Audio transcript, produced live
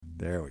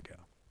There we go.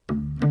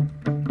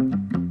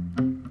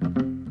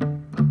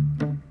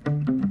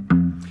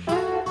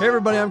 Hey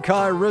everybody, I'm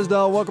Kai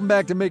Ryssdal. Welcome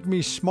back to Make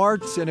Me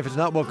Smart. And if it's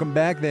not welcome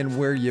back, then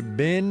where you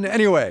been?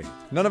 Anyway,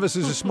 none of us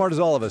is as smart as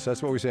all of us.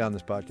 That's what we say on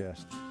this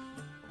podcast.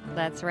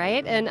 That's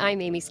right. And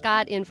I'm Amy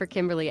Scott in for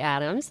Kimberly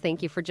Adams.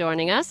 Thank you for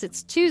joining us.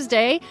 It's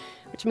Tuesday,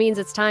 which means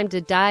it's time to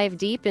dive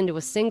deep into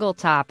a single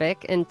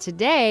topic. And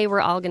today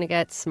we're all going to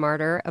get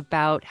smarter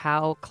about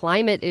how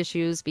climate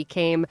issues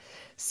became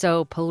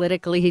so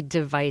politically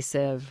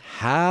divisive.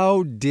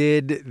 How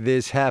did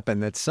this happen?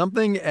 That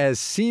something as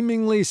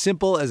seemingly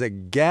simple as a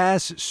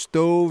gas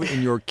stove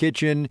in your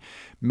kitchen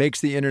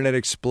makes the internet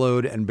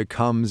explode and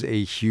becomes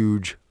a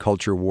huge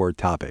culture war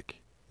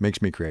topic.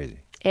 Makes me crazy.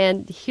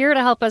 And here to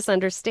help us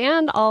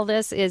understand all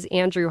this is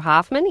Andrew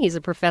Hoffman. He's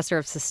a professor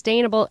of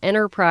sustainable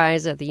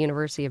enterprise at the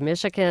University of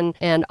Michigan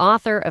and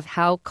author of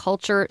How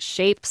Culture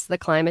Shapes the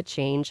Climate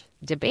Change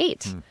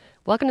Debate.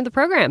 Welcome to the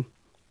program.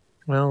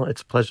 Well,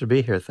 it's a pleasure to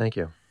be here. Thank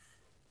you.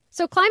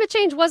 So climate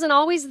change wasn't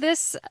always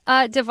this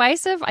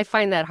divisive. I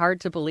find that hard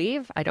to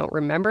believe. I don't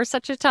remember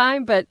such a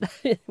time, but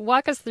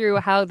walk us through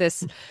how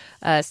this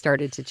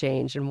started to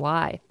change and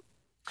why.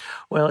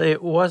 Well,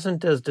 it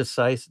wasn't as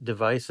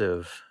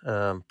divisive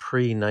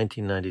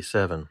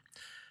pre-1997.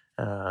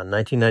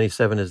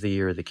 1997 is the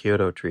year of the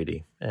Kyoto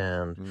Treaty.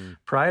 And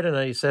prior to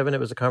 97, it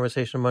was a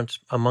conversation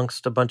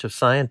amongst a bunch of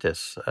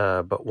scientists.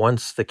 But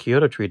once the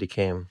Kyoto Treaty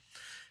came,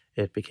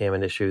 it became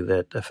an issue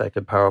that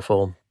affected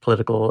powerful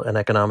political and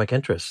economic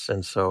interests.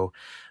 And so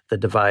the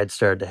divide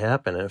started to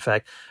happen. And in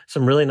fact,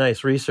 some really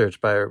nice research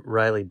by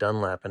Riley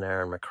Dunlap and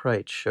Aaron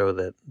McCreight show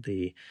that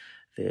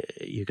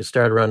you could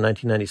start around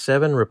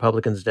 1997,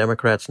 Republicans,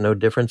 Democrats, no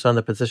difference on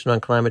the position on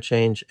climate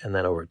change. And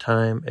then over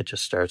time, it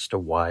just starts to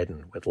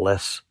widen with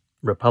less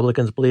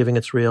Republicans believing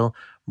it's real,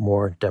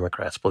 more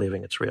Democrats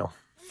believing it's real.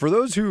 For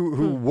those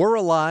who were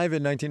alive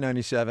in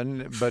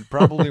 1997, but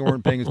probably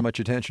weren't paying as much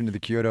attention to the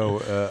Kyoto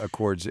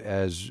Accords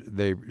as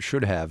they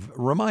should have,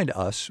 remind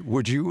us,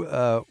 would you,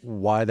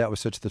 why that was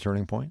such the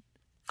turning point?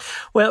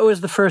 Well, it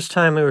was the first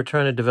time we were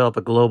trying to develop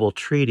a global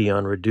treaty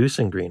on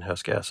reducing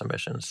greenhouse gas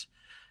emissions.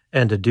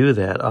 And to do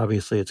that,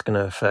 obviously, it's going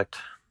to affect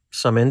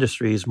some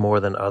industries more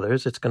than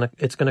others. It's going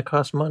to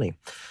cost money.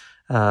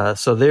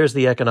 So there's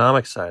the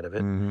economic side of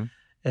it. Mm-hmm.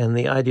 And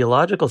the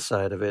ideological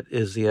side of it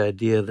is the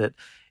idea that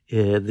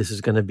this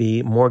is going to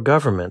be more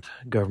government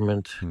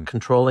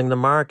controlling the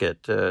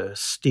market,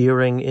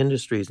 steering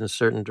industries in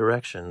certain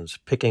directions,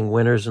 picking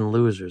winners and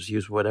losers,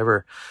 use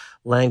whatever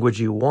language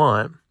you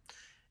want.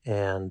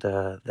 And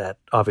that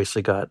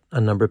obviously got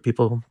a number of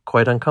people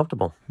quite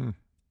uncomfortable.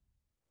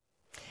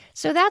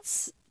 So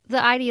that's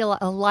the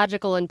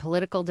ideological and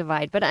political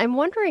divide. But I'm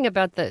wondering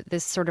about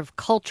this sort of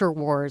culture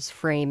wars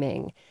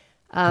framing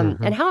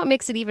and how it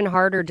makes it even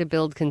harder to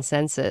build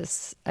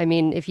consensus. I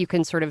mean, if you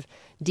can sort of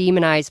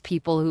demonize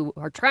people who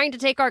are trying to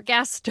take our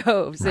gas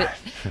stoves, it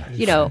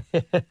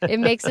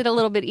makes it a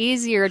little bit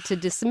easier to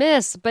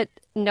dismiss. But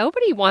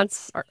nobody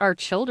wants our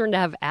children to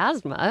have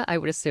asthma, I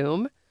would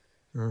assume.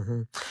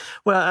 Mm-hmm.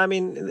 Well, I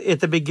mean,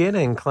 at the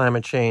beginning,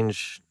 climate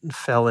change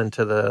fell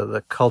into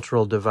the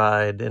cultural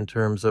divide in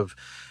terms of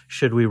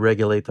should we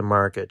regulate the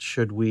market?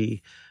 Should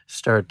we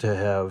start to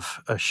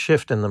have a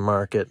shift in the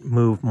market,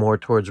 move more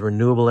towards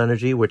renewable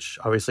energy, which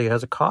obviously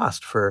has a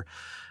cost for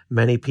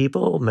many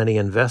people, many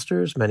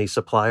investors, many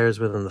suppliers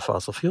within the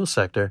fossil fuel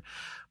sector.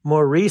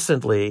 More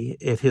recently,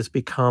 it has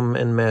become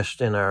enmeshed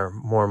in our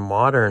more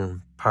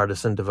modern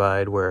partisan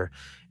divide where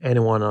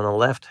anyone on the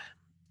left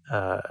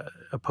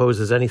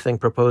opposes anything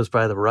proposed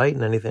by the right,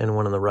 and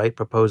anyone on the right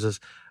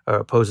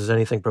opposes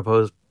anything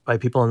proposed by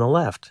people on the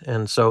left.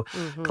 And so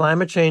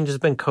climate change has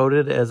been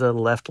coded as a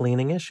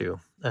left-leaning issue.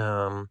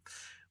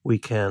 We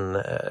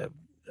can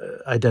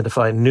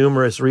identify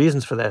numerous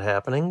reasons for that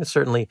happening.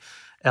 Certainly,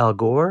 Al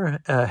Gore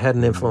had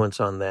an influence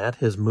on that.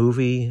 His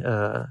movie,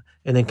 An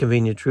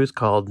Inconvenient Truth,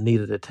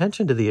 needed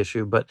attention to the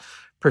issue, but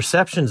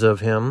perceptions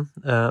of him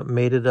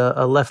made it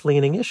a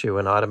left-leaning issue,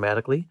 and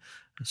automatically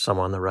some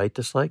on the right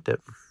disliked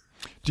it.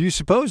 Do you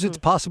suppose it's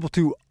possible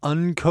to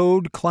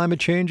uncode climate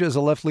change as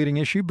a left-leaning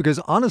issue? Because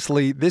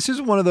honestly, this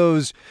is one of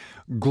those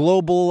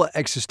global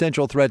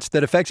existential threats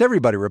that affects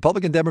everybody,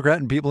 Republican, Democrat,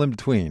 and people in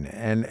between.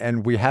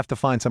 And we have to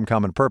find some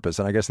common purpose.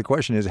 And I guess the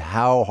question is,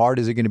 how hard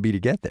is it going to be to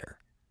get there?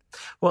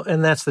 Well,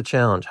 and that's the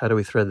challenge. How do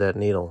we thread that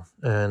needle?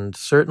 And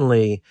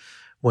certainly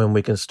when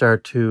we can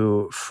start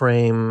to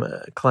frame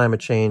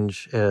climate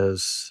change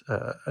as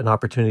an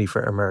opportunity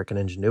for American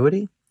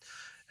ingenuity,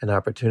 an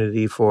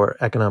opportunity for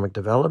economic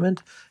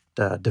development,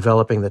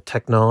 developing the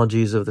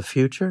technologies of the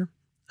future.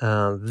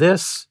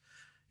 This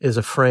is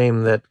a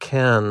frame that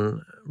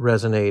can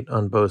resonate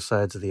on both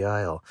sides of the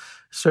aisle.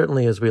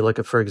 Certainly as we look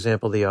at, for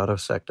example, the auto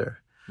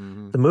sector.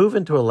 The move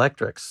into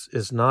electrics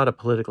is not a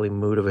politically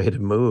motivated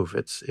move.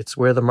 It's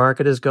where the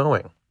market is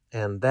going.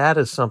 And that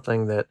is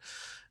something that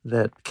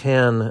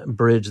can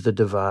bridge the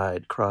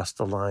divide, cross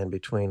the line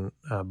between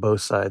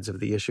both sides of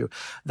the issue.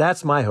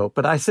 That's my hope.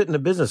 But I sit in a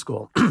business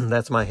school.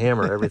 That's my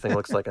hammer. Everything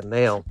looks like a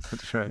nail.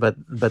 That's right.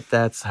 But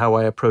that's how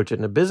I approach it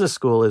in a business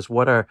school is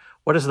what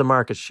does the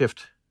market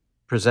shift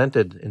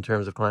presented in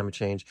terms of climate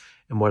change,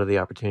 and what are the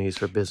opportunities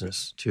for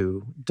business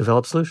to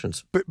develop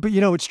solutions. But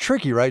it's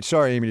tricky, right?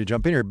 Sorry, Amy, to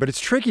jump in here, but it's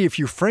tricky if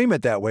you frame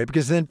it that way,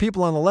 because then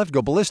people on the left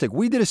go ballistic.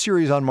 We did a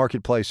series on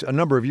Marketplace a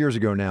number of years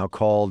ago now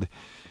called,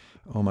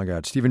 oh my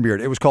God, Stephen Beard.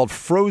 It was called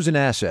Frozen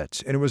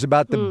Assets, and it was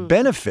about the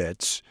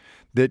benefits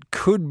that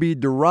could be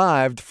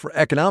derived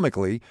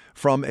economically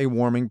from a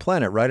warming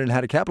planet, right? And how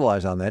to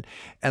capitalize on that.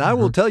 And I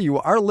will tell you,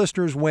 our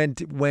listeners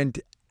went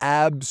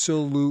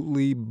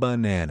absolutely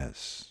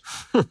bananas.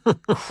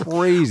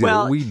 Crazy.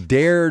 Well, we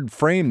dared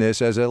frame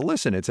this as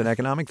listen, it's an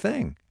economic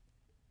thing.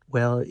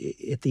 Well,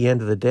 at the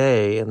end of the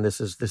day, and this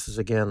is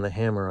again the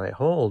hammer I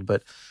hold,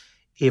 but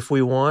if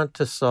we want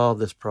to solve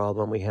this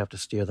problem, we have to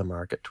steer the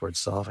market towards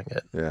solving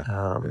it.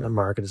 The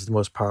market is the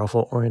most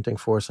powerful orienting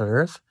force on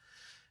Earth.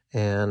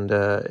 And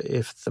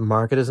if the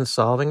market isn't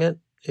solving it,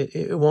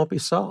 it won't be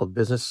solved.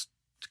 Business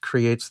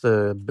creates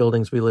the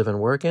buildings we live and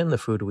work in, the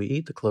food we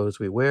eat, the clothes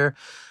we wear,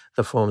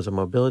 the forms of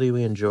mobility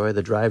we enjoy,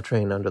 the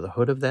drivetrain under the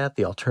hood of that,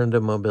 the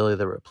alternative mobility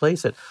that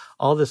replace it.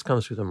 All this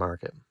comes through the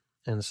market.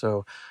 And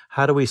so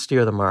how do we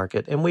steer the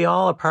market? And we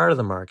all are part of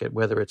the market,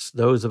 whether it's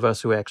those of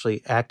us who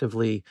actually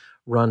actively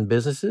run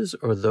businesses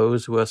or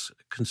those of us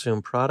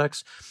consume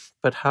products,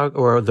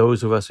 or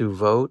those of us who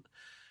vote.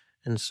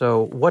 And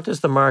so what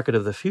does the market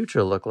of the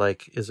future look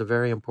like is a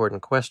very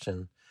important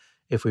question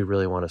if we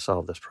really want to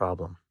solve this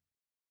problem.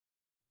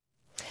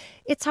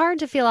 It's hard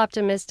to feel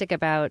optimistic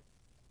about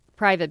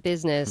private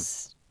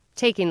business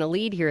taking the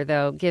lead here,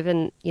 though,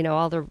 given,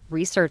 all the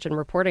research and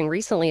reporting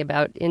recently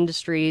about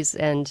industries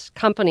and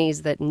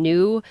companies that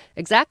knew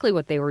exactly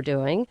what they were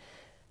doing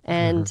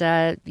and,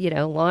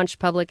 launched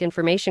public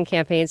information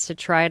campaigns to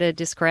try to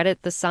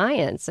discredit the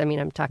science. I mean,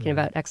 I'm talking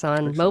about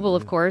ExxonMobil,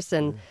 of course,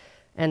 and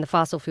the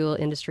fossil fuel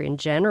industry in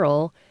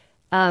general.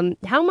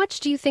 How much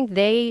do you think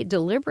they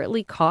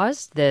deliberately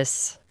caused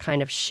this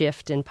kind of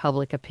shift in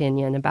public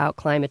opinion about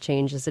climate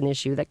change as an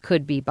issue that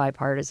could be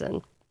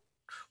bipartisan?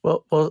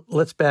 Well,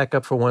 let's back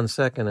up for 1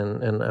 second,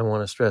 and I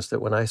want to stress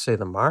that when I say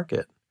the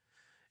market,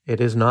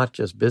 it is not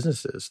just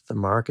businesses. The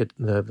market,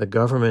 the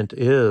government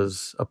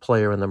is a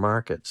player in the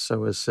market,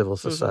 so is civil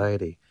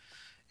society.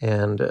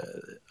 And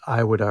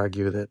I would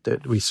argue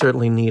that we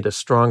certainly need a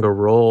stronger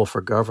role for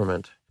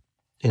government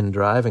in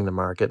driving the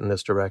market in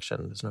this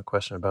direction. There's no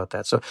question about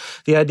that. So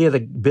the idea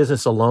that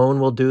business alone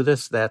will do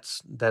this,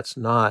 that's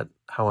not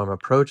how I'm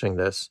approaching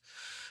this.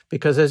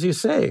 Because as you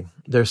say,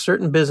 there are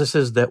certain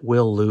businesses that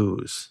will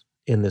lose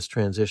in this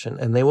transition,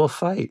 and they will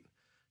fight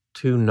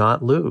to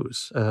not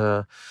lose.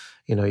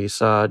 You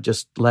saw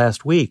just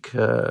last week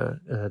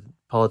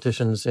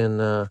politicians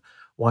in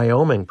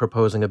Wyoming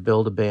proposing a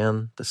bill to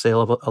ban the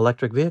sale of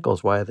electric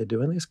vehicles. Why are they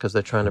doing this? Because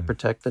they're trying to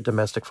protect the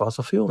domestic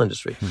fossil fuel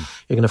industry.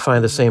 You're going to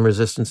find the same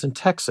resistance in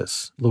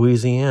Texas,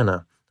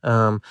 Louisiana.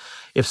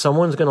 If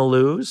someone's going to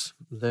lose,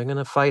 they're going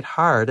to fight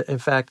hard. In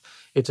fact,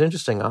 it's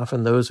interesting.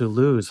 Often those who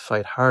lose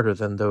fight harder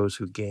than those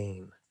who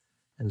gain.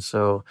 And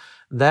so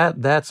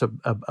that's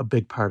a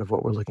big part of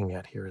what we're looking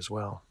at here as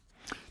well.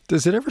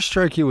 Does it ever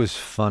strike you as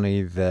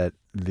funny that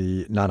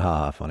not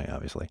ha-ha funny,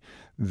 obviously,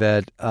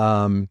 that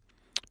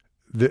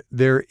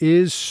there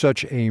is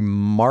such a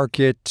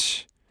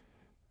market,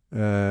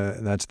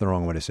 that's the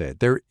wrong way to say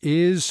it. There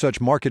is such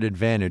market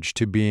advantage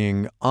to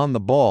being on the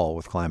ball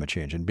with climate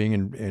change and being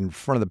in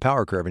front of the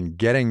power curve and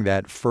getting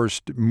that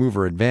first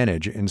mover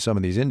advantage in some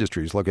of these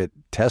industries. Look at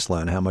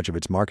Tesla and how much of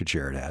its market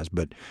share it has,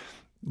 but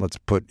let's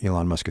put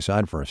Elon Musk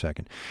aside for a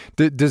second.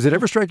 Does it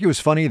ever strike you as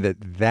funny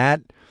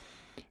that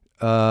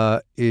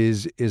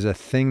is a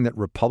thing that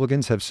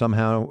Republicans have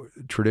somehow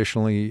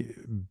traditionally,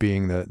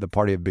 being the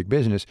party of big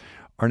business,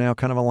 are now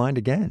kind of aligned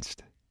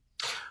against?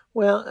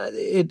 Well,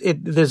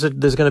 there's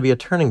going to be a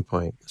turning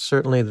point.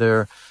 Certainly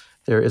there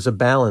is a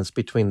balance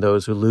between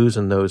those who lose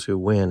and those who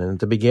win. And at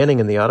the beginning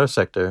in the auto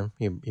sector,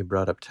 you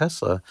brought up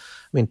Tesla.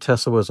 I mean,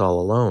 Tesla was all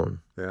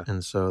alone. Yeah.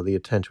 And so the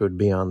attention would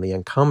be on the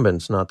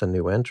incumbents, not the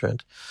new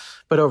entrant.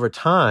 But over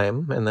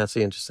time, and that's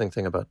the interesting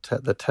thing about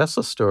the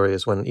Tesla story,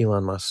 is when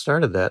Elon Musk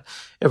started that,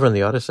 everyone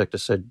in the auto sector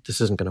said,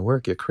 this isn't going to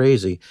work, you're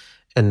crazy.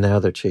 And now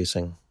they're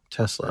chasing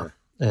Tesla.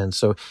 Yeah. And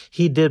so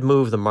he did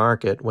move the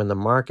market when the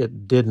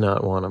market did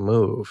not want to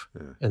move.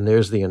 Yeah. And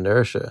there's the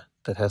inertia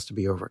that has to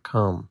be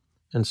overcome.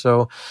 And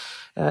so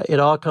it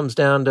all comes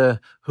down to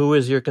who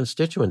is your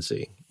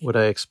constituency. Would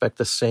I expect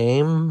the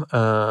same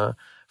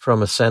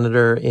from a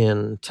senator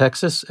in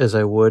Texas as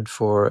I would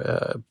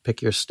for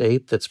pick your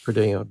state that's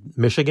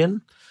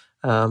Michigan?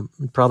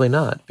 Probably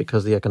not,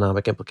 because the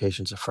economic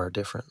implications are far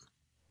different.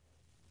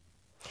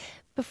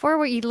 Before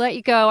we let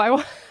you go,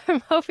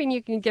 I'm hoping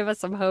you can give us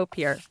some hope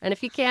here. And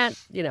if you can't,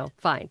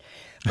 fine.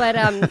 But,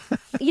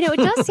 it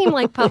does seem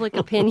like public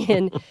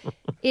opinion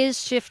is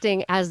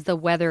shifting as the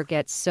weather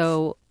gets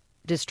so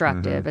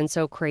destructive and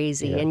so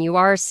crazy. Yeah. And you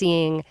are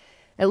seeing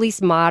at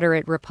least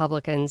moderate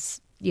Republicans,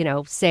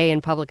 say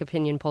in public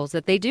opinion polls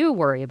that they do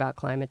worry about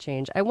climate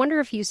change. I wonder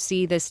if you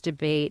see this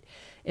debate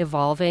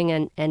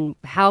evolving and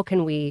how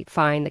can we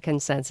find the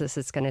consensus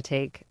it's going to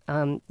take,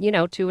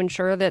 to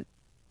ensure that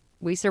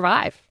we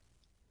survive?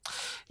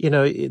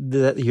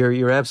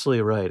 You're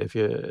absolutely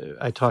right.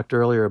 I talked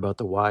earlier about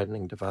the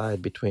widening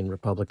divide between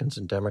Republicans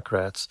and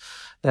Democrats.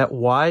 That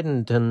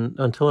widened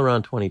until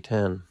around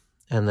 2010,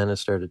 and then it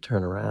started to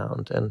turn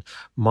around. And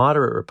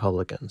moderate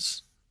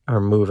Republicans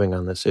are moving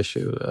on this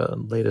issue.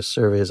 Latest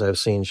surveys I've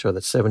seen show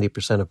that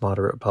 70% of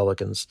moderate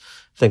Republicans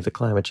think that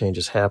climate change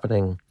is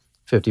happening,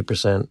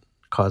 50%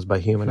 caused by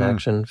human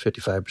action,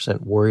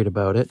 55% worried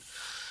about it.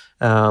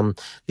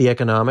 The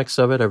economics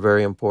of it are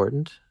very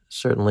important.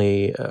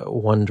 Certainly,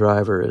 one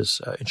driver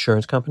is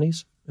insurance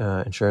companies.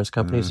 Insurance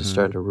companies are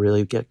starting to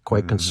really get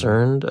quite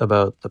concerned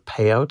about the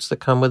payouts that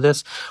come with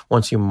this.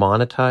 Once you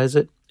monetize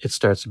it, it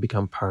starts to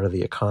become part of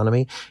the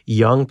economy.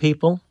 Young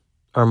people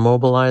are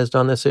mobilized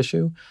on this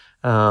issue.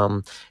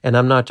 And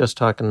I'm not just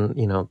talking,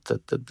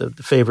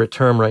 the favorite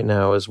term right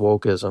now is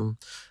wokeism.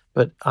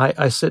 But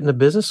I sit in a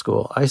business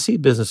school. I see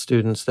business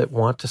students that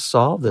want to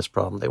solve this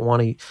problem. They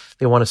want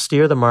to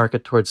steer the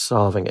market towards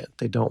solving it.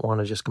 They don't want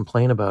to just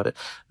complain about it.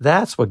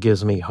 That's what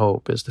gives me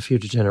hope, is the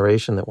future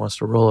generation that wants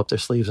to roll up their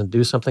sleeves and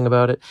do something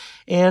about it,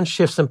 and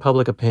shifts in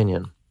public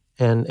opinion.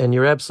 And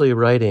you're absolutely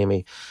right,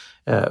 Amy.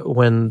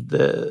 When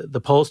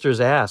the pollsters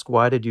ask,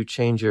 why did you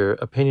change your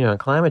opinion on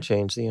climate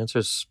change? The answer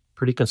is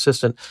pretty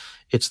consistent.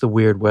 It's the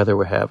weird weather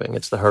we're having.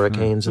 It's the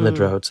hurricanes and the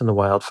droughts and the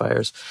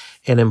wildfires.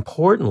 And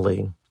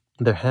importantly,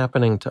 they're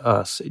happening to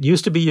us. It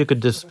used to be you could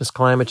dismiss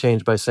climate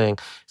change by saying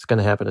it's going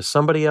to happen to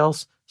somebody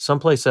else,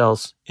 someplace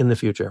else in the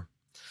future.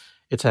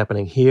 It's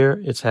happening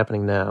here. It's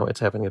happening now.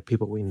 It's happening to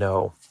people we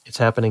know. It's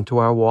happening to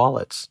our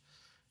wallets.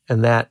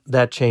 And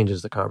that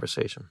changes the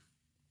conversation.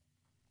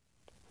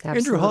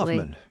 Absolutely. Andrew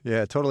Hoffman.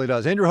 Yeah, it totally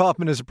does. Andrew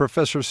Hoffman is a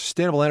professor of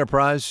sustainable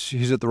enterprise.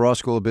 He's at the Ross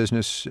School of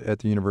Business at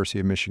the University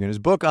of Michigan. His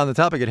book on the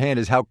topic at hand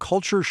is How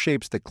Culture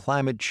Shapes the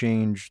Climate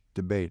Change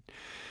Debate.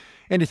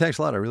 Andy, thanks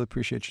a lot. I really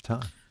appreciate your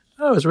time.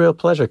 Oh, it was a real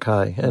pleasure,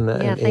 Kai. And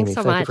thanks Amy,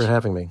 so thank much. you for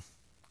having me.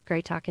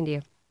 Great talking to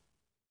you.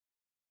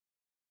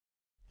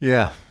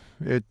 Yeah,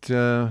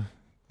 the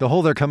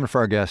whole they're coming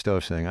for our gas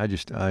stoves thing. I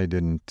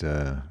didn't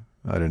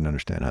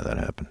understand how that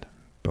happened,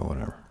 but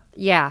whatever.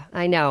 Yeah,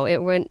 I know.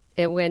 It went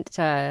Went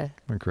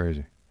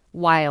crazy.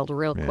 wild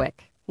real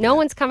quick. No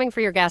one's coming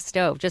for your gas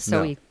stove, just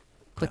so we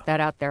put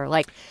that out there.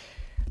 Like,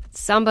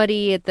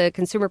 somebody at the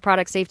Consumer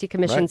Product Safety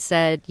Commission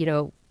said,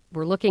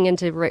 we're looking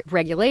into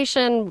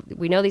regulation.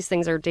 We know these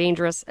things are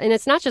dangerous. And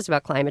it's not just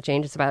about climate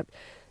change. It's about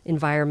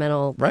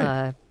environmental,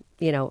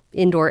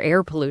 indoor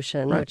air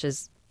pollution, which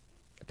is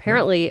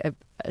apparently a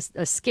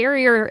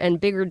scarier and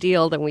bigger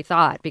deal than we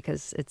thought,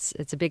 because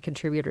it's a big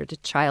contributor to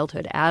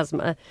childhood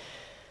asthma.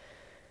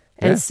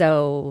 And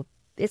so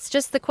it's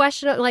just the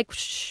question of,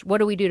 what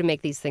do we do to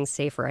make these things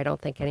safer? I don't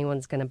think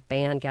anyone's going to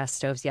ban gas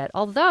stoves yet,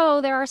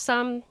 although there are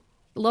some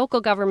local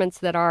governments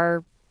that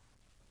are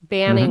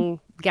banning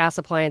gas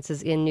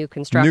appliances in new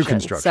construction. New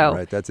construction,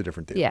 right? That's a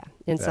different deal. Yeah,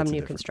 in some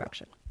new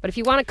construction. But if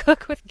you want to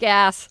cook with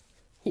gas,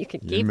 you can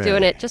keep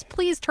doing it. Just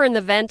please turn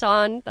the vent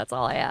on. That's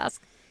all I ask.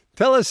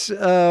 Tell us,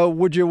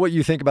 what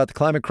you think about the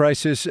climate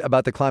crisis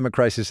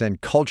and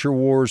culture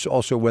wars.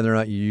 Also, whether or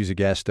not you use a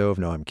gas stove.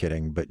 No, I'm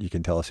kidding, but you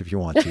can tell us if you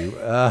want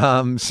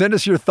to. Send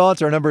us your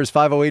thoughts. Our number is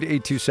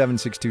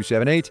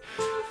 508-827-6278.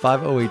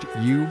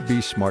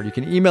 508-U-BE-SMART. You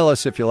can email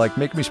us if you like.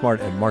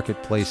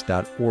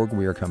 MakeMeSmart@marketplace.org.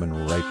 We are coming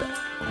right back.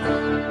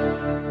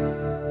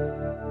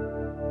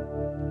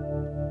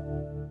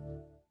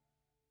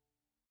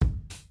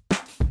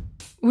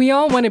 We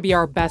all want to be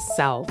our best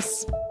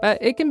selves,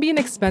 but it can be an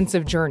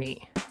expensive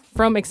journey.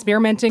 From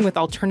experimenting with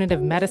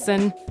alternative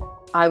medicine.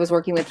 I was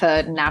working with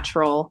a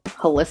natural,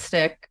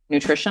 holistic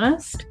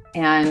nutritionist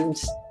and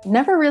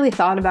never really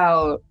thought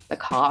about the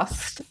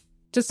cost.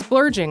 To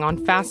splurging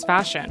on fast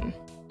fashion.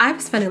 I'm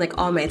spending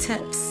all my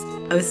tips.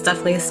 I was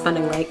definitely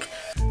spending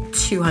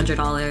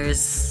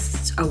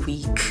 $200 a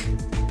week.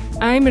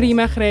 I'm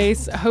Rima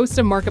Chreis, host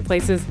of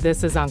Marketplace's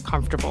This Is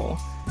Uncomfortable.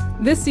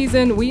 This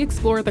season, we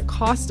explore the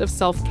cost of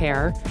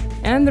self-care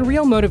and the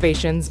real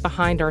motivations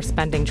behind our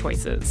spending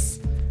choices.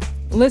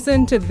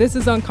 Listen to This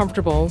Is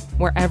Uncomfortable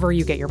wherever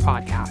you get your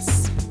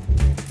podcasts.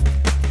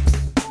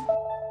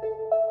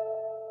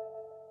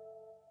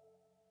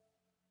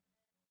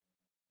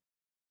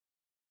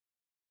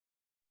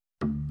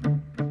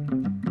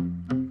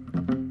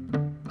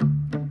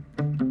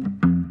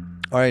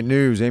 All right,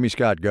 news. Amy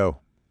Scott, go.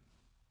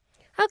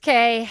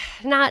 Okay,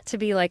 not to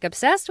be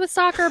obsessed with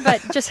soccer,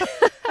 but just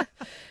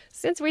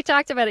since we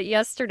talked about it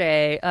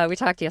yesterday, we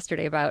talked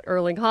yesterday about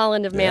Erling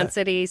Haaland of Man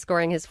City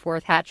scoring his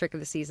 4th hat trick of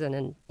the season,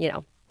 and,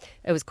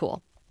 it was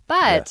cool.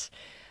 But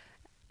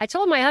I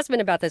told my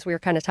husband about this. We were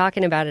kind of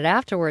talking about it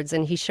afterwards,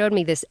 and he showed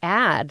me this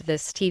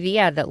TV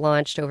ad that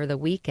launched over the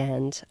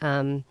weekend.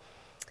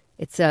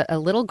 It's a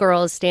little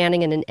girl is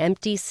standing in an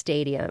empty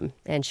stadium,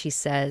 and she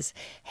says,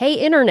 "Hey,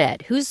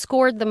 Internet, who's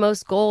scored the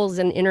most goals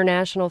in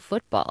international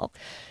football?"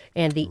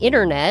 And the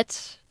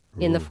Internet,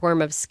 in the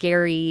form of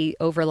scary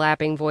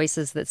overlapping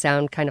voices that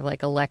sound kind of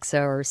like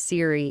Alexa or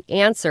Siri,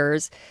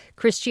 answers,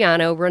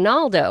 Cristiano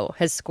Ronaldo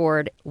has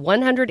scored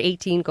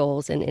 118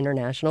 goals in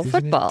international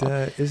football.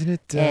 Isn't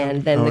it?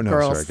 And then the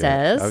girl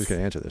says... I was going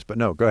to answer this, but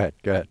no, go ahead.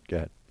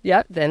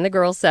 Yep. Then the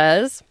girl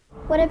says,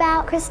 What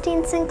about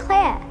Christine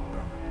Sinclair?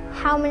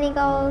 How many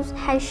goals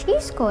has she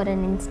scored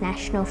in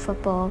international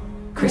football?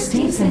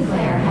 Christine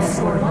Sinclair has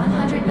scored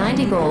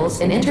 190 goals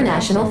in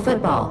international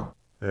football.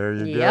 There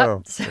you yep.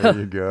 go. So there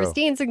you go.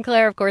 Christine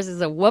Sinclair, of course,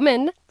 is a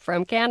woman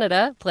from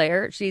Canada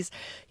player. She's,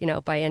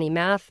 by any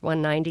math,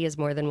 190 is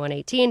more than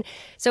 118.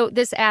 So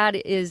this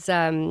ad is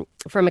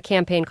from a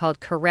campaign called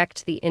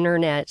Correct the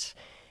Internet.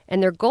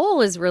 And their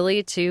goal is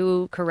really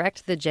to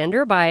correct the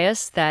gender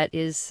bias that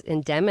is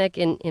endemic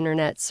in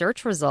internet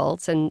search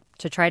results and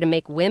to try to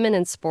make women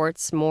in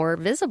sports more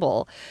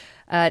visible.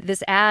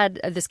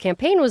 This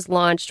campaign was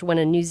launched when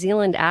a New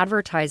Zealand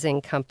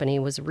advertising company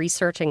was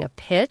researching a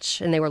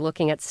pitch, and they were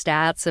looking at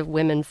stats of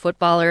women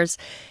footballers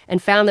and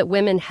found that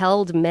women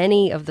held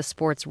many of the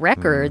sports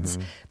records,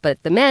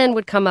 but the men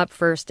would come up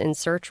first in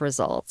search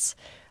results.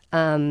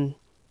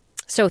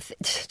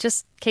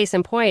 Just case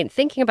in point,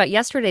 thinking about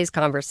yesterday's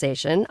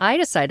conversation, I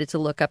decided to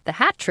look up the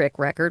hat trick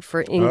record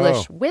for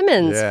English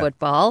women's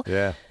football.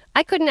 Yeah.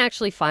 I couldn't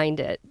actually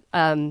find it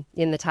in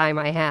the time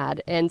I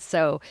had. And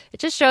so it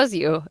just shows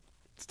you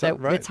that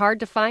it's hard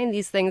to find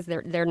these things.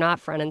 They're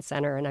not front and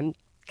center. And I'm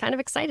kind of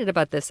excited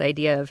about this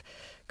idea of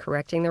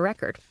correcting the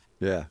record.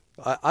 Yeah.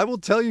 I will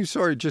tell you,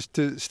 sorry, just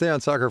to stay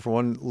on soccer for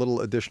one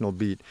little additional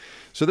beat.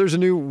 So there's a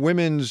new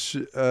women's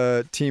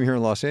team here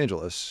in Los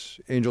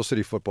Angeles, Angel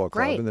City Football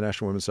Club in the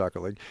National Women's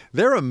Soccer League.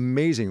 They're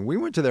amazing. We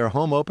went to their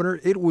home opener.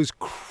 It was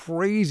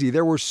crazy.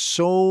 There were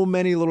so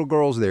many little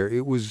girls there.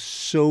 It was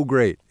so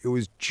great. It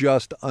was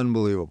just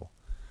unbelievable.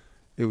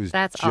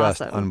 That's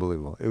awesome.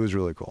 Unbelievable. It was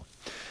really cool.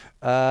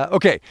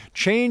 Okay,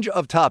 change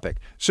of topic.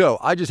 So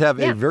I just have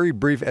a very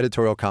brief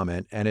editorial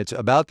comment, and it's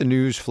about the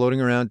news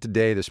floating around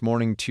today, this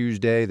morning,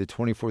 Tuesday, the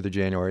 24th of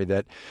January,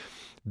 that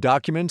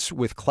documents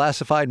with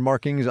classified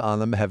markings on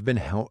them have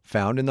been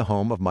found in the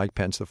home of Mike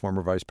Pence, the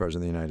former vice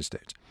president of the United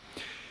States.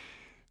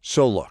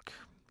 So look,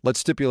 let's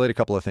stipulate a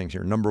couple of things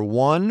here. Number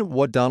one,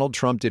 what Donald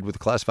Trump did with the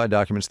classified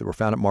documents that were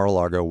found at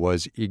Mar-a-Lago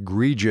was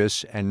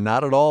egregious and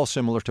not at all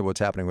similar to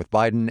what's happening with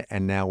Biden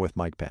and now with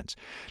Mike Pence.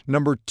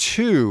 Number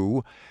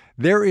two,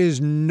 there is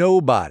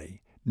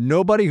nobody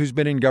who's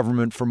been in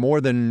government for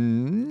more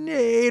than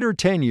 8 or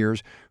 10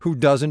 years who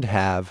doesn't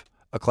have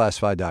a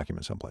classified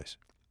document someplace.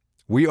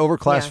 We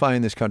overclassify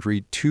in this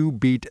country to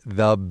beat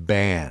the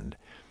band,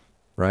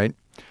 right?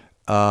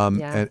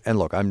 And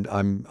look,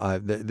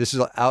 this is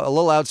a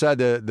little outside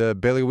the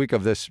bailiwick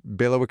of this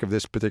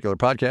particular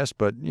podcast,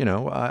 but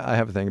I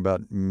have a thing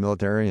about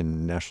military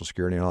and national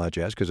security and all that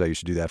jazz because I used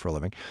to do that for a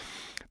living.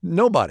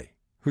 Nobody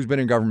who's been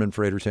in government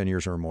for 8 or 10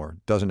 years or more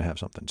doesn't have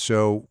something.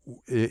 So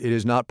it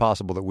is not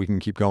possible that we can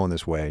keep going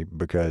this way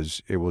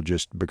because it will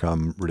just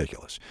become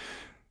ridiculous.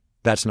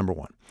 That's number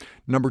one.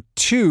 Number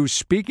two,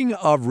 speaking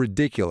of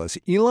ridiculous,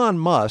 Elon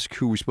Musk,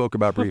 who we spoke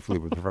about briefly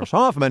with Professor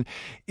Hoffman,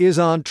 is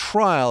on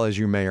trial, as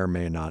you may or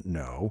may not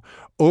know,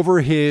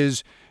 over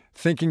his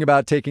thinking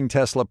about taking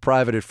Tesla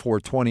private at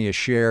 $4.20 a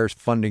share,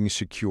 funding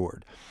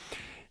secured.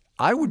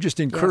 I would just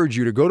encourage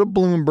you to go to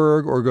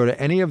Bloomberg or go to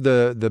any of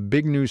the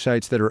big news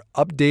sites that are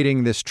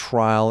updating this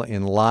trial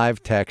in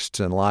live texts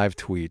and live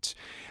tweets.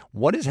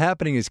 What is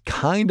happening is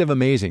kind of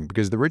amazing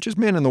because the richest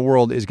man in the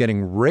world is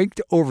getting raked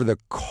over the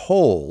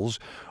coals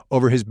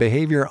over his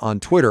behavior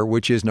on Twitter,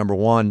 which is, number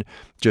one,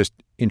 just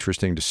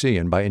interesting to see.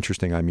 And by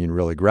interesting, I mean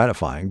really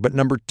gratifying. But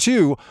number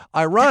two,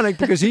 ironic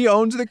because he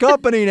owns the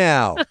company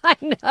now. I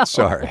know.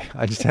 Sorry,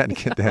 I just had to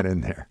get that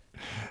in there.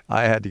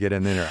 I had to get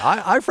in there.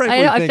 I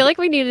frankly I feel like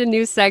we need a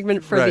new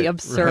segment for the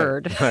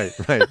absurd. Right.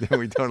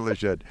 We totally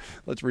should.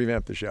 Let's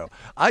revamp the show.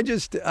 I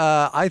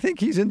think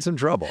he's in some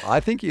trouble. I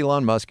think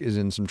Elon Musk is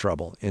in some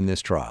trouble in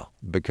this trial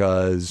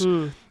because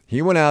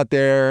he went out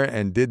there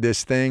and did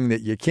this thing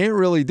that you can't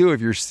really do if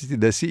you're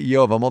the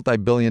CEO of a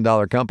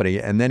multi-billion-dollar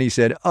company. And then he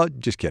said, oh,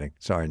 just kidding.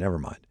 Sorry, never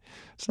mind.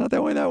 It's not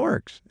that way that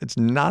works. It's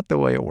not the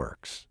way it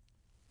works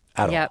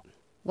at all. Yep.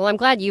 Well, I'm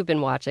glad you've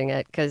been watching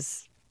it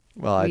because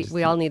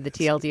we all need the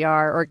TLDR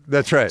or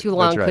that's right. Too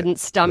long couldn't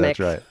stomach.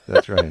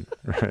 That's right.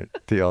 Right.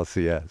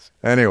 TLCS.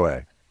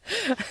 Anyway.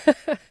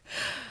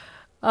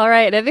 All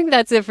right. I think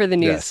that's it for the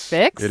news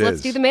fix.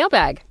 Let's do the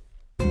mailbag.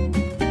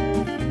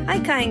 Hi,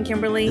 Kai and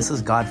Kimberly. This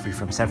is Godfrey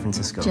from San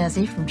Francisco.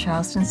 Jesse from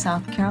Charleston,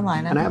 South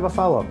Carolina. And I have a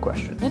follow-up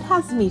question. It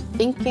has me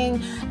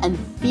thinking and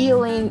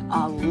feeling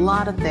a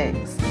lot of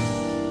things.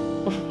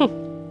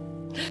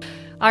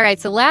 All right,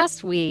 so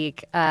last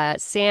week,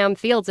 Sam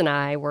Fields and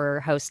I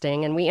were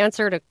hosting, and we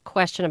answered a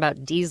question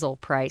about diesel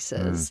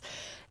prices.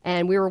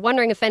 And we were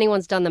wondering if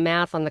anyone's done the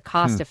math on the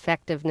cost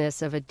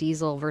effectiveness of a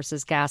diesel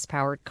versus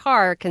gas-powered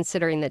car,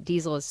 considering that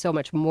diesel is so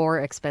much more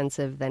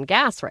expensive than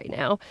gas right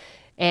now.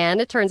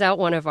 And it turns out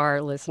one of our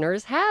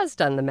listeners has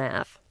done the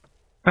math.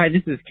 Hi,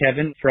 this is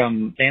Kevin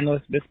from San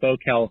Luis Obispo,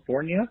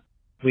 California.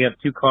 We have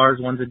 2 cars,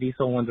 one's a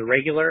diesel, one's a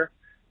regular.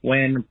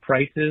 When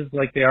prices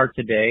like they are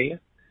today,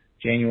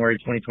 January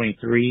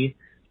 2023,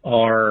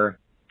 our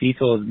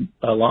diesel is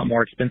a lot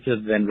more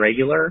expensive than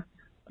regular.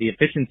 The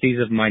efficiencies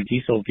of my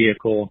diesel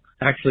vehicle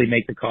actually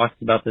make the cost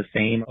about the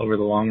same over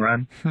the long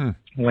run.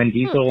 When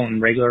diesel and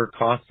regular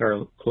costs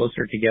are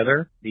closer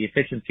together, the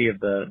efficiency of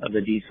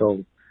the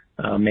diesel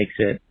makes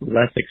it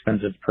less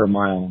expensive per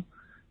mile.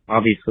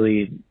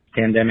 Obviously,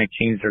 pandemic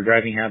changed our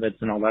driving habits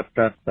and all that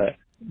stuff, but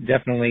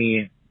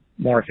definitely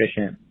more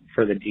efficient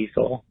for the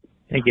diesel.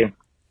 Thank you.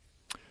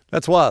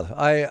 That's wild.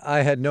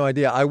 I had no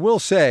idea. I will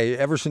say,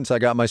 ever since I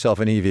got myself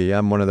an EV,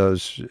 I'm one of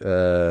those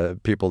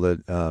people that,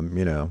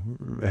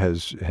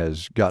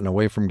 has gotten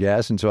away from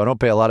gas. And so I don't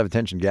pay a lot of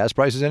attention to gas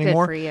prices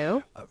anymore. Good for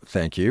you.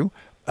 Thank you.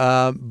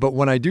 But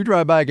when I do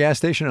drive by a gas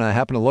station and I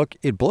happen to look,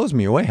 it blows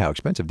me away how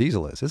expensive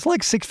diesel is. It's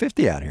like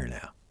 $6.50 out here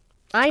now.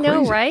 I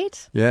know,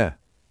 right? Yeah.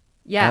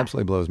 Yeah.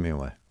 Absolutely blows me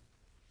away.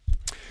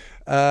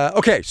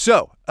 Okay,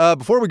 so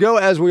before we go,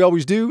 as we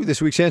always do, this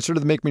week's answer to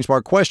the Make Me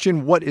Smart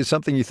question: what is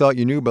something you thought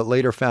you knew but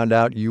later found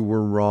out you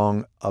were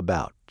wrong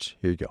about?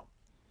 Here you go.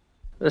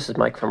 This is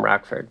Mike from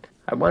Rockford.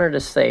 I wanted to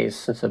say,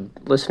 since a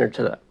listener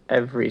to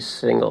every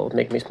single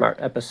Make Me Smart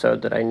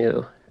episode, that I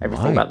knew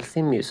everything about the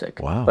theme music.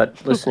 Wow.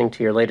 But listening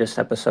to your latest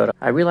episode,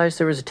 I realized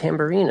there was a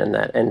tambourine in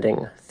that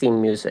ending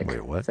theme music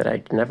that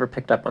I'd never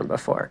picked up on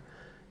before.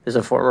 As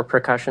a former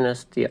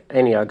percussionist,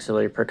 any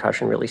auxiliary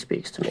percussion really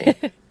speaks to me.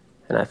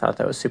 And I thought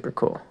that was super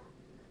cool.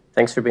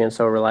 Thanks for being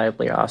so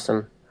reliably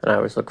awesome, and I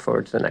always look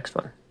forward to the next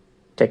one.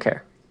 Take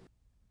care.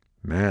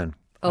 Man.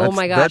 Oh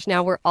my gosh,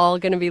 now we're all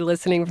going to be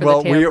listening for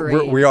the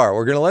tambourine. We are.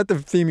 We're going to let the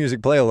theme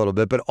music play a little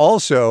bit, but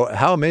also,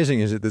 how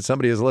amazing is it that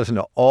somebody has listened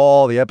to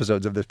all the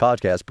episodes of this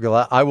podcast?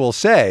 Because I will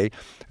say,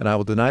 and I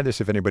will deny this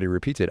if anybody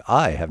repeats it,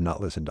 I have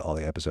not listened to all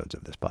the episodes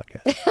of this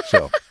podcast.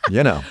 So,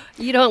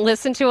 You don't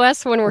listen to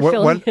us when we're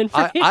filling in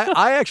for you?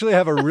 I actually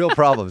have a real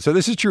problem. So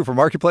this is true for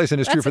Marketplace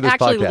and it's true for this podcast.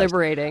 That's actually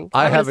liberating.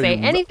 I can say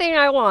anything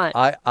I want.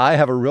 I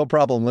have a real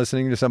problem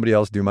listening to somebody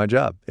else do my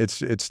job.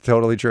 It's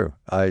totally true.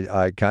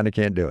 I kind of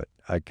can't do it.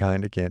 I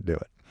kind of can't do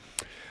it.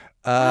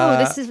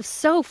 This is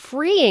so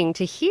freeing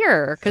to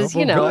hear because,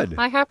 good.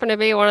 I happen to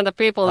be one of the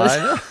people.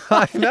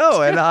 I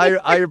know, and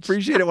I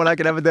appreciate it when I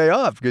can have a day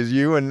off because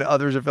you and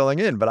others are filling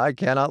in, but I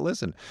cannot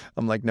listen.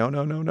 I'm like, no,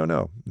 not doing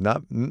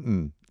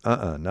it.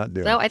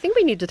 No, I think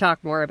we need to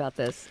talk more about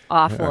this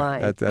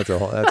offline. That's a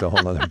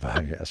whole other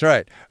podcast. All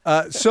right.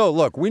 So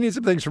look, we need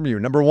some things from you.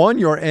 Number one,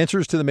 your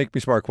answers to the Make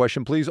Me Smart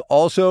question, please.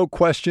 Also,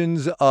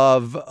 questions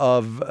of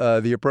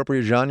the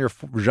appropriate genre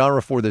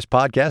for this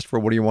podcast for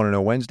What Do You Want to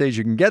Know Wednesdays.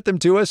 You can get them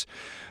to us.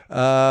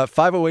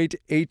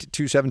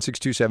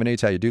 508-827-6278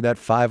 is how you do that.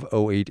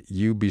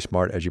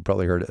 508-YOU-BE-SMART, as you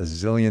probably heard a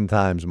zillion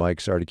times, Mike.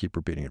 Sorry to keep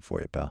repeating it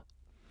for you, pal.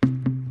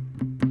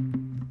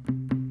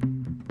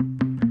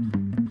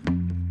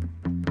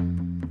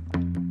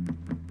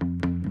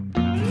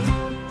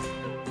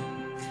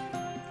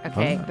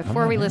 Okay,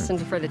 before we listen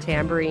for the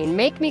tambourine,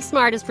 Make Me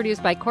Smart is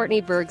produced by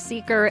Courtney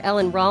Berg-Seeker.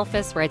 Ellen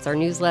Rolfes writes our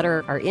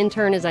newsletter. Our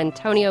intern is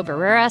Antonio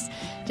Barreras.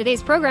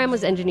 Today's program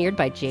was engineered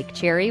by Jake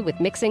Cherry with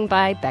mixing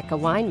by Becca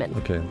Weinman.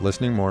 Okay,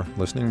 listening more.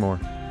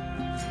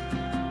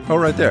 Oh,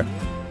 right there.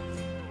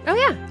 Oh,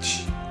 yeah.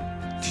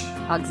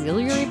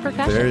 Auxiliary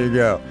percussion. There you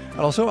go. And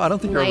also, I don't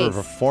think you're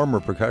ever a former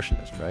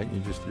percussionist, right?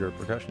 You're a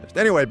percussionist.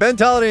 Anyway, Ben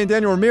Tolliday and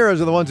Daniel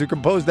Ramirez are the ones who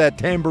composed that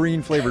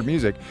tambourine-flavored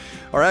music.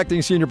 Our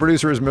acting senior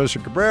producer is Melissa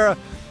Cabrera.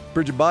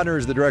 Bridget Bodner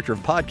is the director of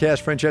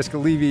podcast. Francesca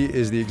Levy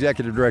is the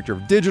executive director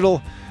of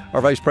digital. Our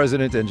vice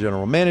president and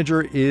general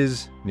manager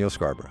is Neil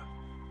Scarborough.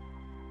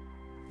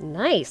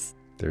 Nice.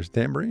 There's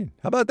tambourine.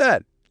 How about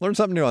that? Learn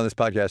something new on this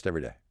podcast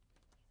every day.